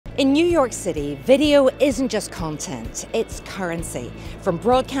In New York City, video isn't just content, it's currency. From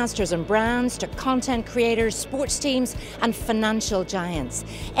broadcasters and brands to content creators, sports teams and financial giants,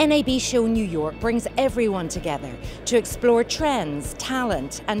 NAB Show New York brings everyone together to explore trends,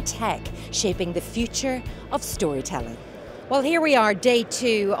 talent and tech shaping the future of storytelling. Well, here we are, day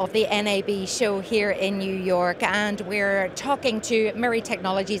 2 of the NAB show here in New York, and we're talking to Miri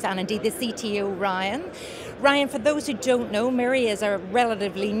Technologies and indeed the CTO, Ryan. Ryan, for those who don't know, Miri is a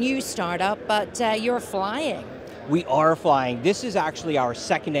relatively new startup, but you're flying. We are flying. This is actually our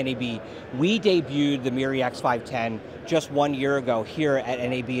second NAB. We debuted the Miri X510 just 1 year ago here at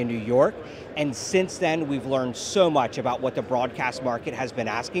NAB in New York. And since then, we've learned so much about what the broadcast market has been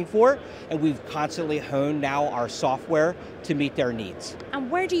asking for, and we've constantly honed now our software to meet their needs. And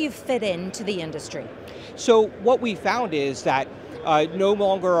where do you fit into the industry? So what we found is that no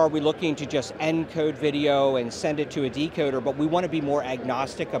longer are we looking to just encode video and send it to a decoder, but we want to be more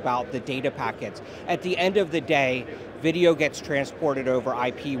agnostic about the data packets. At the end of the day, video gets transported over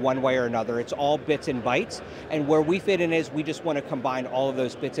IP one way or another. It's all bits and bytes, and where we fit in is we just want to combine all of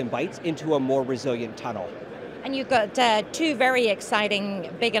those bits and bytes into a more resilient tunnel. And you've got 2 very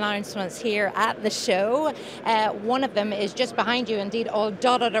exciting big announcements here at the show. One of them is just behind you, indeed, all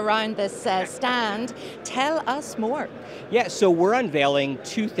dotted around this stand. Tell us more. Yeah, so we're unveiling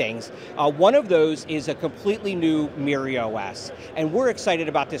 2 things. One of those is a completely new miriOS. And we're excited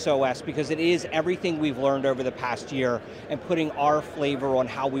about this OS because it is everything we've learned over the past year and putting our flavor on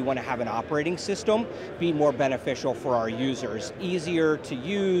how we want to have an operating system be more beneficial for our users. Easier to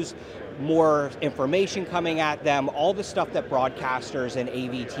use, more information coming at them, all the stuff that broadcasters and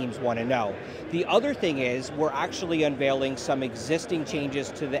AV teams want to know. The other thing is we're actually unveiling some existing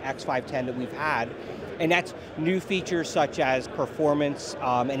changes to the X510 that we've had, and that's new features such as performance,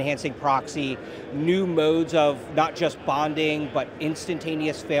 enhancing proxy, new modes of not just bonding, but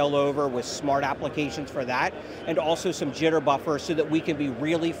instantaneous failover with smart applications for that, and also some jitter buffers so that we can be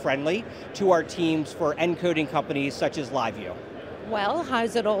really friendly to our teams for encoding companies such as LiveView. Well,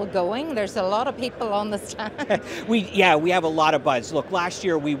 how's it all going? There's a lot of people on the stand. we have a lot of buzz. Look, last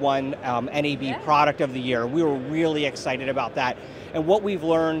year we won NAB Product of the Year. We were really excited about that. And what we've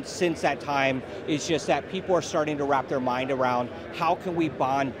learned since that time is just that people are starting to wrap their mind around how can we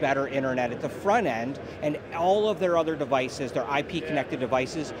bond better internet at the front end, and all of their other devices, their IP connected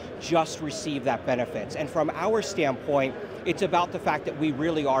devices, just receive that benefits. And from our standpoint, it's about the fact that we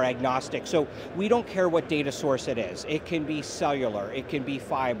really are agnostic. So we don't care what data source it is. It can be cellular, it can be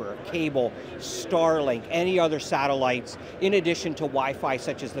fiber, cable, Starlink, any other satellites, in addition to Wi-Fi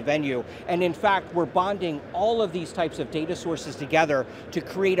such as the venue. And in fact, we're bonding all of these types of data sources together to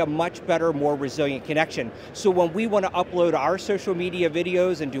create a much better, more resilient connection. So when we want to upload our social media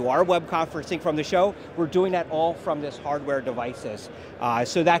videos and do our web conferencing from the show, we're doing that all from this hardware devices.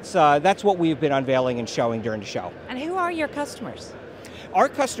 So that's what we've been unveiling and showing during the show. And who are your customers? Our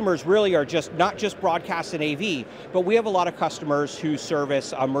customers really are not just broadcast and AV, but we have a lot of customers who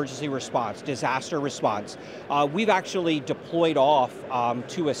service emergency response, disaster response. We've actually deployed off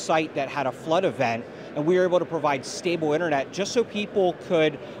to a site that had a flood event, and we were able to provide stable internet just so people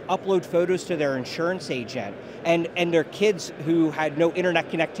could upload photos to their insurance agent. And their kids who had no internet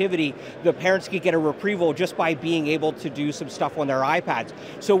connectivity, the parents could get a retrieval just by being able to do some stuff on their iPads.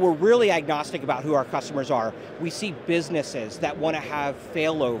 So we're really agnostic about who our customers are. We see businesses that want to have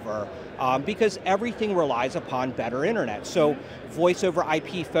failover because everything relies upon better internet. So voice over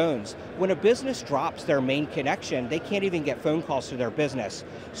IP phones. When a business drops their main connection, they can't even get phone calls to their business.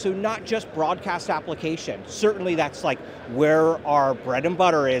 So not just broadcast application. Certainly that's like where our bread and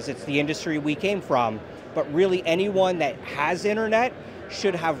butter is. It's the industry we came from. But really anyone that has internet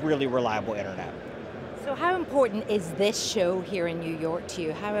should have really reliable internet. So how important is this show here in New York to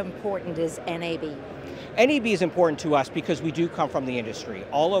you? How important is NAB? NAB is important to us because we do come from the industry.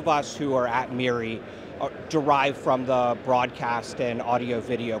 All of us who are at Miri derive from the broadcast and audio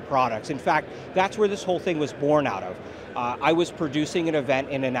video products. In fact, that's where this whole thing was born out of. I was producing an event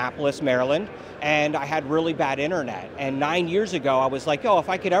in Annapolis, Maryland, and I had really bad internet. And 9 years ago, I was like, oh, if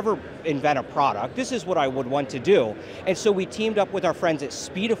I could ever invent a product, this is what I would want to do. And so we teamed up with our friends at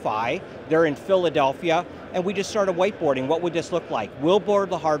Speedify. They're in Philadelphia, and we just started whiteboarding. What would this look like? We'll board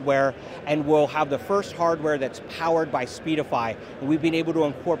the hardware, and we'll have the first hardware that's powered by Speedify. And we've been able to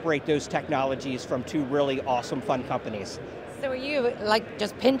incorporate those technologies from 2 really awesome, fun companies. So are you like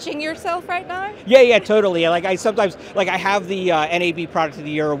just pinching yourself right now? Yeah, totally. Like I sometimes, like I have the NAB Product of the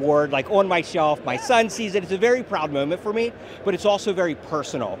Year award like on my shelf. My son sees it. It's a very proud moment for me, but it's also very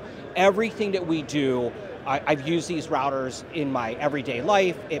personal. Everything that we do I've used these routers in my everyday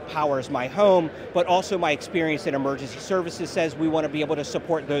life, it powers my home, but also my experience in emergency services says we want to be able to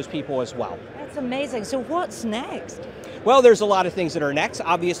support those people as well. That's amazing. So what's next? Well, there's a lot of things that are next.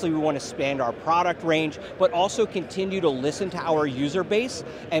 Obviously, we want to expand our product range, but also continue to listen to our user base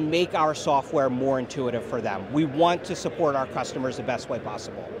and make our software more intuitive for them. We want to support our customers the best way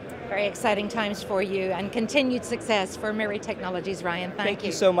possible. Very exciting times for you and continued success for Miri Technologies, Ryan. Thank you. Thank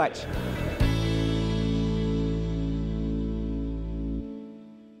you so much.